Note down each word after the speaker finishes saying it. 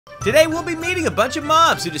Today we'll be meeting a bunch of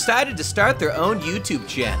mobs who decided to start their own YouTube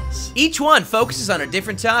channels. Each one focuses on a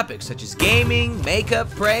different topic, such as gaming, makeup,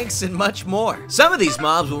 pranks, and much more. Some of these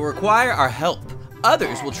mobs will require our help.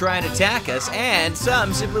 Others will try and attack us, and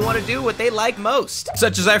some simply want to do what they like most.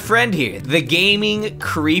 Such as our friend here, the Gaming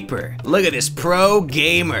Creeper. Look at this pro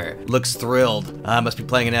gamer. Looks thrilled. Must be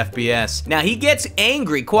playing an FPS. Now, he gets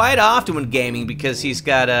angry quite often when gaming because he's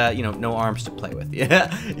got, you know, no arms to play with.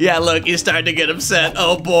 Yeah, look, he's starting to get upset.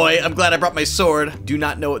 Oh boy, I'm glad I brought my sword. Do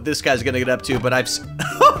not know what this guy's gonna get up to, but I've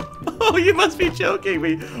Oh, you must be joking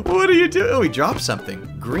me. What are you doing? Oh, he dropped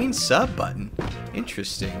something. Green sub button.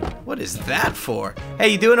 Interesting. What is that for? Hey,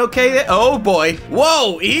 you doing okay there? Oh boy.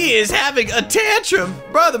 Whoa, he is having a tantrum.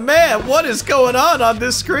 Brother man, what is going on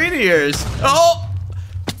this screen of yours? Oh!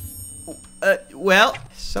 Well,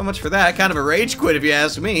 so much for that. Kind of a rage quit if you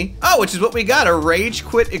ask me. Oh, which is what we got, a rage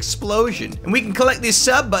quit explosion. And we can collect these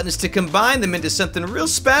sub buttons to combine them into something real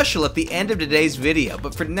special at the end of today's video.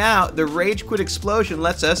 But for now, the rage quit explosion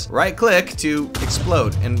lets us right click to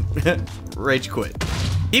explode and rage quit.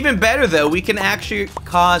 Even better though, we can actually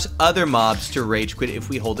cause other mobs to rage quit if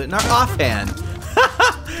we hold it in our offhand.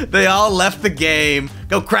 They all left the game.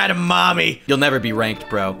 Go cry to mommy. You'll never be ranked,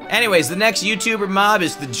 bro. Anyways, the next YouTuber mob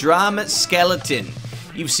is the Drama Skeleton.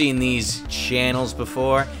 You've seen these channels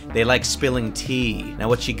before. They like spilling tea. Now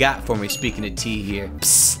what you got for me, speaking of tea here?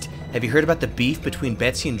 Psst. Have you heard about the beef between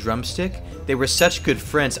Betsy and Drumstick? They were such good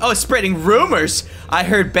friends. Oh, spreading rumors! I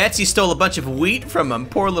heard Betsy stole a bunch of wheat from him,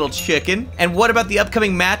 poor little chicken. And what about the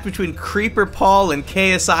upcoming match between Creeper Paul and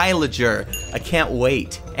KSI Lager? I can't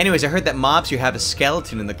wait. Anyways, I heard that mobs here have a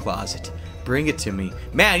skeleton in the closet. Bring it to me.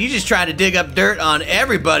 Man, you just trying to dig up dirt on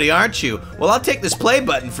everybody, aren't you? Well, I'll take this play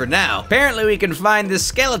button for now. Apparently, we can find this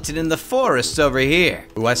skeleton in the forests over here.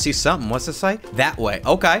 Ooh, I see something. What's the site? That way.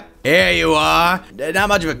 Okay. Here you are. Not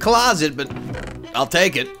much of a closet, but I'll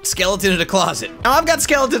take it. Skeleton in a closet. Now, I've got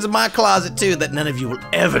skeletons in my closet, too, that none of you will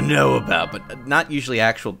ever know about, but not usually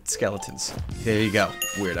actual skeletons. There you go,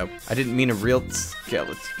 weirdo. I didn't mean a real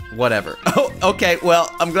skeleton. Whatever. Oh, okay,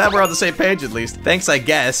 well, I'm glad we're on the same page at least. Thanks, I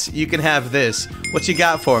guess. You can have this. What you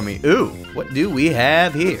got for me? Ooh, what do we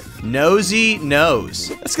have here? Nosy nose.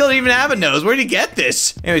 That skeleton doesn't even have a nose. Where'd you get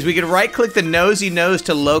this? Anyways, we can right-click the nosy nose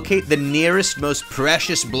to locate the nearest, most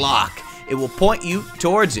precious block. It will point you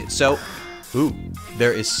towards it, so... Ooh,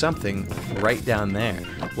 there is something right down there.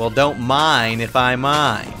 Well, don't mind if I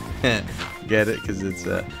mine. Get it? Because it's,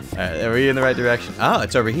 are we in the right direction? Oh,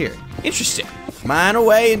 it's over here. Interesting. Mine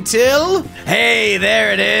away until... Hey,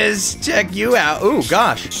 there it is. Check you out. Ooh,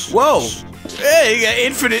 gosh. Whoa. Hey, you got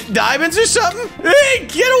infinite diamonds or something? Hey,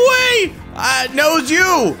 get away! Knows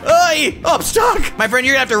you! Hey! Oh, I'm stuck! My friend,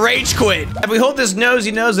 you're gonna have to rage quit. If we hold this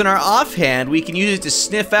nosy nose in our offhand, we can use it to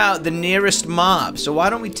sniff out the nearest mob. So why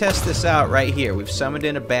don't we test this out right here? We've summoned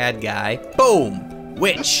in a bad guy. Boom!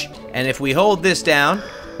 Witch. And if we hold this down,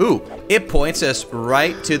 ooh, it points us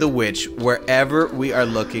right to the witch wherever we are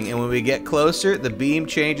looking. And when we get closer, the beam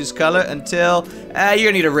changes color until, you're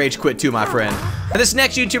gonna need a rage quit too, my friend. Now, this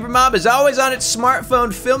next YouTuber mob is always on its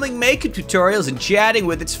smartphone filming makeup tutorials and chatting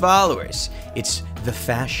with its followers. It's the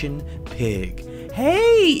Fashion Pig.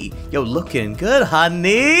 Hey, yo, looking good,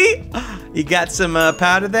 honey. You got some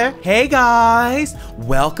powder there? Hey guys,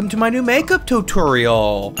 welcome to my new makeup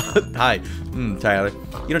tutorial. Hi, Tyler.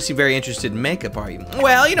 You don't seem very interested in makeup, are you?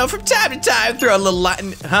 Well, you know, from time to time, throw a little light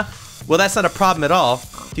in, huh? Well, that's not a problem at all.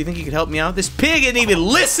 Do you think you could help me out? This pig isn't even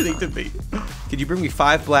listening to me. Could you bring me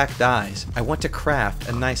 5 black dyes? I want to craft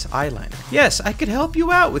a nice eyeliner. Yes, I could help you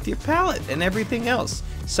out with your palette and everything else.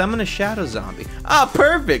 Summon a shadow zombie. Ah,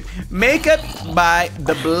 perfect. Makeup by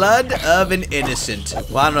the blood of an innocent.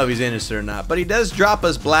 Well, I don't know if he's innocent or not, but he does drop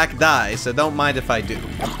us black dye, so don't mind if I do.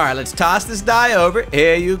 All right, let's toss this dye over.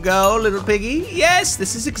 Here you go, little piggy. Yes,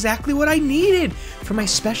 this is exactly what I needed for my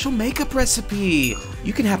special makeup recipe.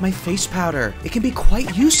 You can have my face powder. It can be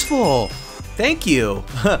quite useful. Thank you.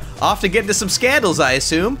 Off to get into some scandals, I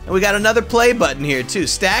assume. And we got another play button here, too.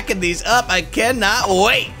 Stacking these up, I cannot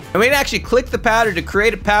wait. And we can actually click the powder to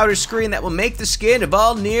create a powder screen that will make the skin of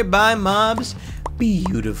all nearby mobs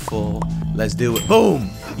beautiful. Let's do it. Boom.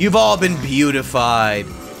 You've all been beautified.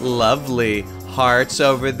 Lovely. Hearts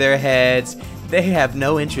over their heads. They have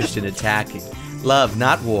no interest in attacking. Love,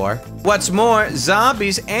 not war. What's more,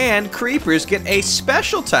 zombies and creepers get a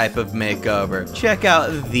special type of makeover. Check out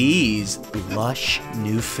these lush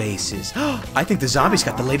new faces. I think the zombies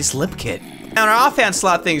got the latest lip kit. Now, in our offhand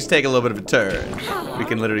slot, things take a little bit of a turn. We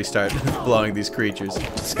can literally start blowing these creatures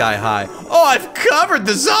sky high. Oh, I've covered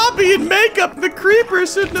the zombie in makeup. The creeper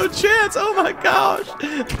stood no chance. Oh my gosh.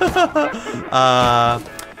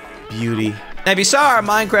 Beauty. Now, if you saw our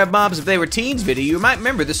Minecraft Mobs If They Were Teens video, you might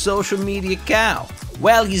remember the social media cow.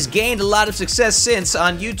 Well, he's gained a lot of success since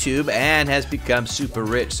on YouTube and has become super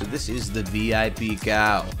rich, so this is the VIP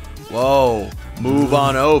cow. Whoa, move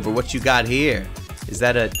on over. What you got here? Is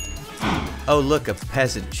that a... Oh, look, a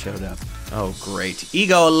peasant showed up. Oh, great.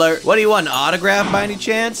 Ego alert. What do you want, an autograph by any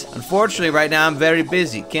chance? Unfortunately, right now I'm very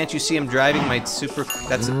busy. Can't you see I'm driving my super...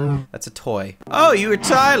 That's a toy. Oh, you were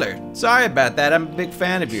Tyler. Sorry about that. I'm a big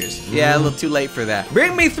fan of yours. Yeah, a little too late for that.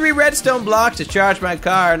 Bring me 3 redstone blocks to charge my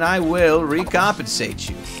car and I will recompensate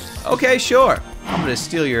you. Okay, sure. I'm gonna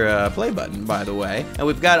steal your play button, by the way. And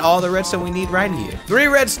we've got all the redstone we need right here. 3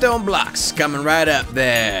 redstone blocks coming right up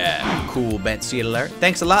there. Cool, Betsy alert.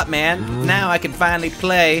 Thanks a lot, man. Now I can finally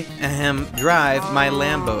play, drive my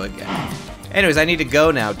Lambo again. Anyways, I need to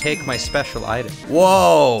go now. Take my special item.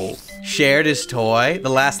 Whoa! Shared his toy. The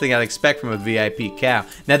last thing I'd expect from a VIP cow.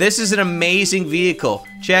 Now this is an amazing vehicle.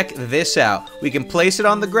 Check this out. We can place it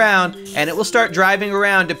on the ground and it will start driving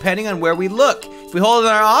around depending on where we look. If we hold it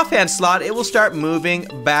in our offhand slot, it will start moving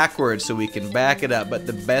backwards so we can back it up. But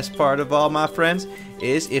the best part of all, my friends,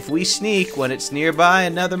 is if we sneak when it's nearby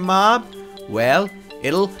another mob, well,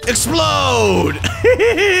 it'll explode!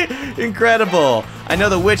 Incredible. I know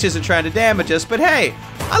the witch isn't trying to damage us, but hey,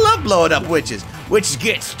 I love blowing up witches. Witches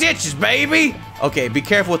get stitches, baby! Okay, be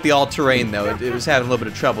careful with the all-terrain, though. It was having a little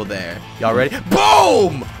bit of trouble there. Y'all ready?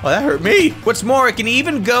 Boom! Oh, that hurt me. What's more, it can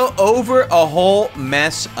even go over a whole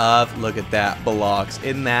mess of, look at that, blocks.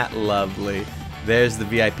 Isn't that lovely? There's the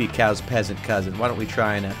VIP cow's peasant cousin. Why don't we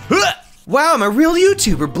try and... Wow, I'm a real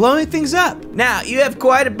YouTuber blowing things up. Now, you have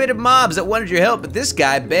quite a bit of mobs that wanted your help, but this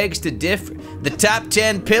guy begs to differ. The top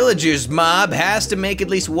 10 pillagers mob has to make at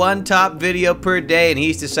least 1 top video per day, and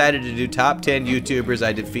he's decided to do top 10 YouTubers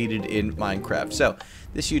I defeated in Minecraft. So,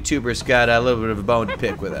 this YouTuber's got a little bit of a bone to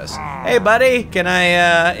pick with us. Hey, buddy, can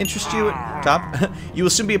I interest you in top? You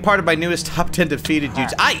will soon be a part of my newest top 10 defeated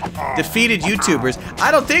YouTubers.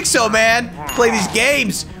 I don't think so, man. Play these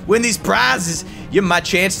games, win these prizes. You're my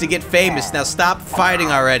chance to get famous. Now stop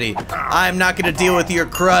fighting already. I'm not gonna deal with your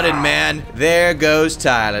cruddin', man. There goes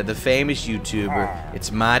Tyler, the famous YouTuber.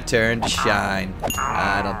 It's my turn to shine.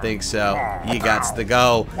 I don't think so. You gots to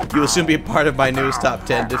go. You will soon be a part of my newest top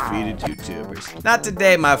 10 defeated YouTubers. Not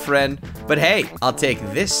today, my friend. But hey, I'll take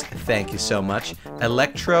this, thank you so much.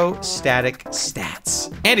 Electrostatic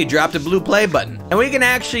stats. And he dropped a blue play button. And we can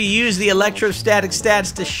actually use the electrostatic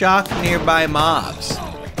stats to shock nearby mobs,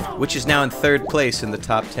 which is now in 3rd place in the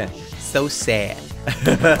top 10. So sad.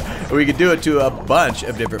 We can do it to a bunch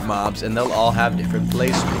of different mobs, and they'll all have different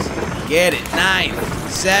placements. Get it? 9,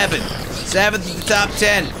 7, 7th in the top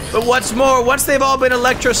 10. But what's more, once they've all been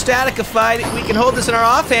electrostatikified, we can hold this in our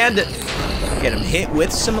offhand to get them hit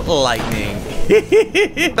with some lightning.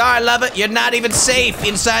 Sorry, love it. You're not even safe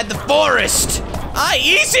inside the forest.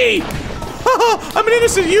 Easy. I'm an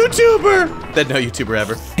innocent YouTuber! That no YouTuber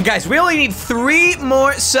ever. Guys, we only need 3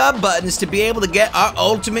 more sub buttons to be able to get our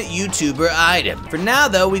ultimate YouTuber item. For now,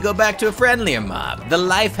 though, we go back to a friendlier mob, the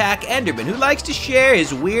Lifehack Enderman, who likes to share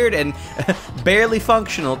his weird and barely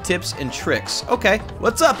functional tips and tricks. Okay,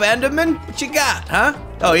 what's up, Enderman? What you got, huh?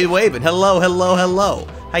 Oh, he's waving. Hello, hello, hello.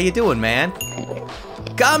 How you doing, man?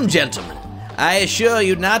 Come, gentlemen. I assure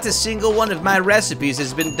you not a single one of my recipes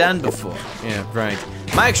has been done before. Yeah, right.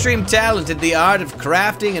 My extreme talent in the art of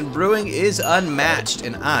crafting and brewing is unmatched,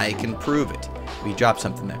 and I can prove it. We dropped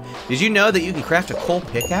something there. Did you know that you can craft a coal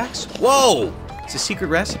pickaxe? Whoa! It's a secret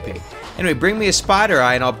recipe. Anyway, bring me a spider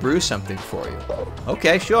eye and I'll brew something for you.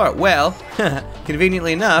 Okay, sure. Well,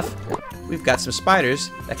 conveniently enough, we've got some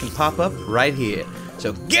spiders that can pop up right here.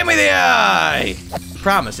 So give me the eye!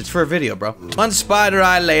 Promise, it's for a video, bro. 1 spider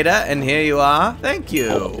eye later, and here you are. Thank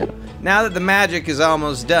you. Now that the magic is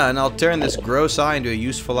almost done, I'll turn this gross eye into a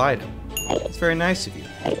useful item. It's very nice of you.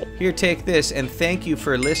 Here, take this, and thank you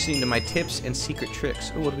for listening to my tips and secret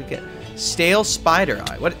tricks. Oh, what do we get? Stale spider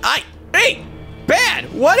eye. What? Hey!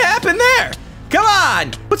 Bad! What happened there? Come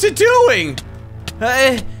on! What's it doing?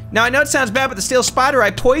 Now, I know it sounds bad, but the stale spider eye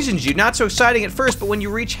poisons you. Not so exciting at first, but when you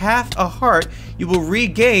reach half a heart, you will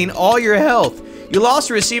regain all your health. You'll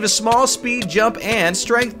also receive a small speed, jump, and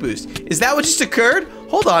strength boost. Is that what just occurred?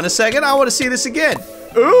 Hold on a second, I want to see this again.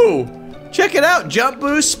 Ooh, check it out, jump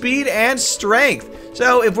boost, speed, and strength.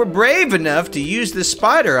 So if we're brave enough to use the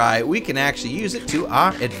spider eye, we can actually use it to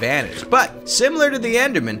our advantage. But similar to the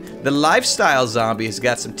Enderman, the lifestyle zombie has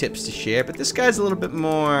got some tips to share, but this guy's a little bit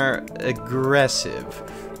more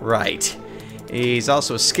aggressive. Right. He's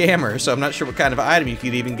also a scammer, so I'm not sure what kind of item you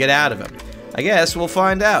could even get out of him. I guess we'll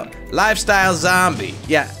find out. Lifestyle zombie.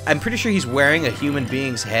 Yeah, I'm pretty sure he's wearing a human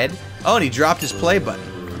being's head. Oh, and he dropped his play button.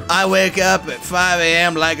 I wake up at 5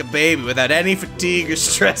 a.m. like a baby without any fatigue or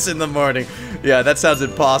stress in the morning. Yeah, that sounds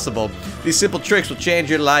impossible. These simple tricks will change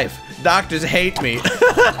your life. Doctors hate me.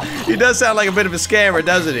 He does sound like a bit of a scammer,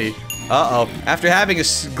 doesn't he? Uh-oh. After having a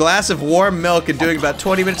glass of warm milk and doing about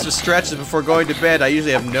 20 minutes of stretches before going to bed, I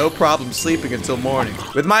usually have no problem sleeping until morning.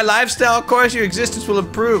 With my lifestyle, of course, your existence will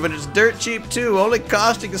improve, and it's dirt cheap too, only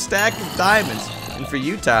costing a stack of diamonds. And for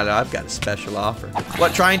you, Tyler, I've got a special offer.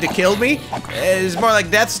 What, trying to kill me? It's more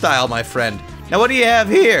like death style, my friend. Now, what do you have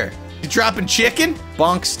here? You dropping chicken?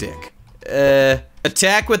 Bonk stick.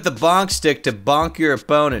 Attack with the bonk stick to bonk your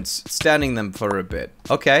opponents, stunning them for a bit.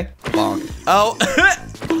 Okay, bonk. Oh,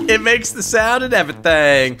 it makes the sound and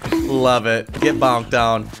everything. Love it. Get bonked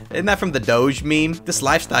on. Isn't that from the Doge meme? This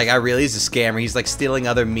lifestyle guy really is a scammer. He's like stealing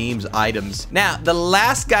other memes' items. Now, the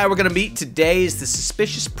last guy we're gonna meet today is the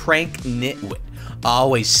suspicious prank nitwit.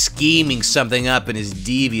 Always scheming something up in his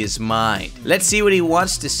devious mind. Let's see what he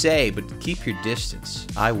wants to say, but keep your distance.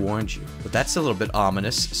 I warned you. But that's a little bit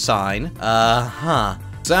ominous. Sign.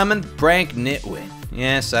 Summon prank nitwit.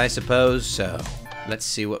 Yes, I suppose so. Let's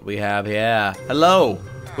see what we have here. Hello.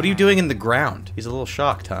 What are you doing in the ground? He's a little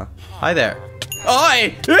shocked, huh? Hi there.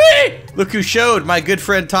 Oi! Look who showed, my good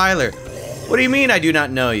friend Tyler. What do you mean I do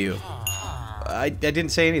not know you? I didn't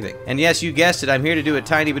say anything. And yes, you guessed it, I'm here to do a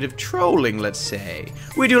tiny bit of trolling, let's say.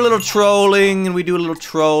 We do a little trolling, and we do a little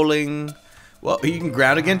trolling. Well, you can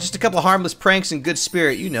ground again, just a couple harmless pranks in good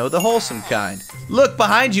spirit, you know, the wholesome kind. Look,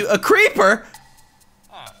 behind you, a creeper!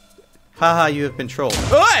 Haha, you have been trolled.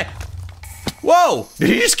 Oi! Whoa! Did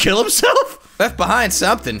he just kill himself? Left behind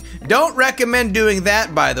something. Don't recommend doing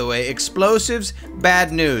that, by the way. Explosives,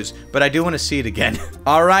 bad news. But I do want to see it again.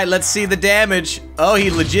 Alright, let's see the damage. Oh,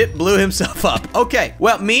 he legit blew himself up. Okay,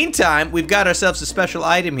 well, meantime, we've got ourselves a special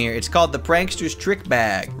item here. It's called the Prankster's Trick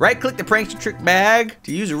Bag. Right-click the Prankster Trick Bag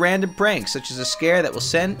to use random pranks, such as a scare that will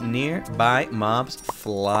send nearby mobs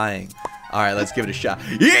flying. Alright, let's give it a shot.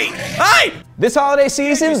 Yeet! Hi! This holiday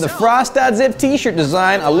season, the Logdotzip t-shirt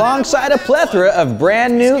design alongside a plethora of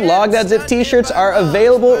brand new Logdotzip t-shirts are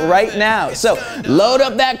available right now. So, load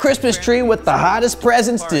up that Christmas tree with the hottest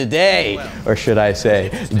presents today. Or should I say,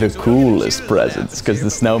 the coolest presents, because the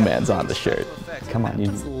snowman's on the shirt. Come on,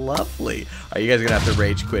 you. Lovely. Alright, you guys are gonna have to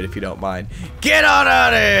rage quit if you don't mind. Get on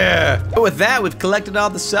out of here! But with that, we've collected all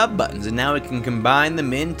the sub buttons, and now we can combine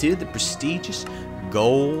them into the prestigious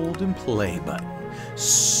golden play button.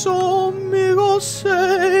 So amigos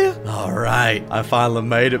say. Alright, I finally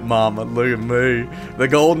made it, mama. Look at me. The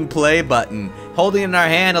golden play button. Holding it in our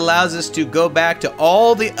hand allows us to go back to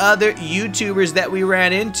all the other YouTubers that we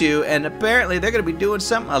ran into, and apparently they're gonna be doing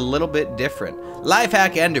something a little bit different.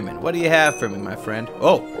 Lifehack Enderman, what do you have for me, my friend?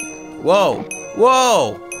 Oh, whoa,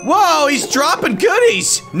 whoa, whoa, he's dropping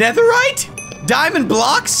goodies! Netherite? Diamond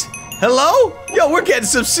blocks? Hello? Yo, we're getting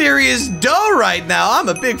some serious dough right now. I'm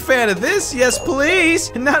a big fan of this. Yes, please.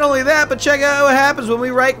 And not only that, but check out what happens when we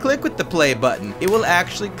right-click with the play button. It will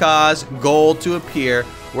actually cause gold to appear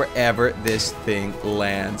wherever this thing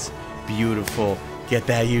lands. Beautiful. Get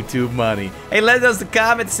that YouTube money. Hey, let us know in the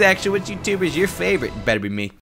comment section which YouTuber is your favorite. It better be me.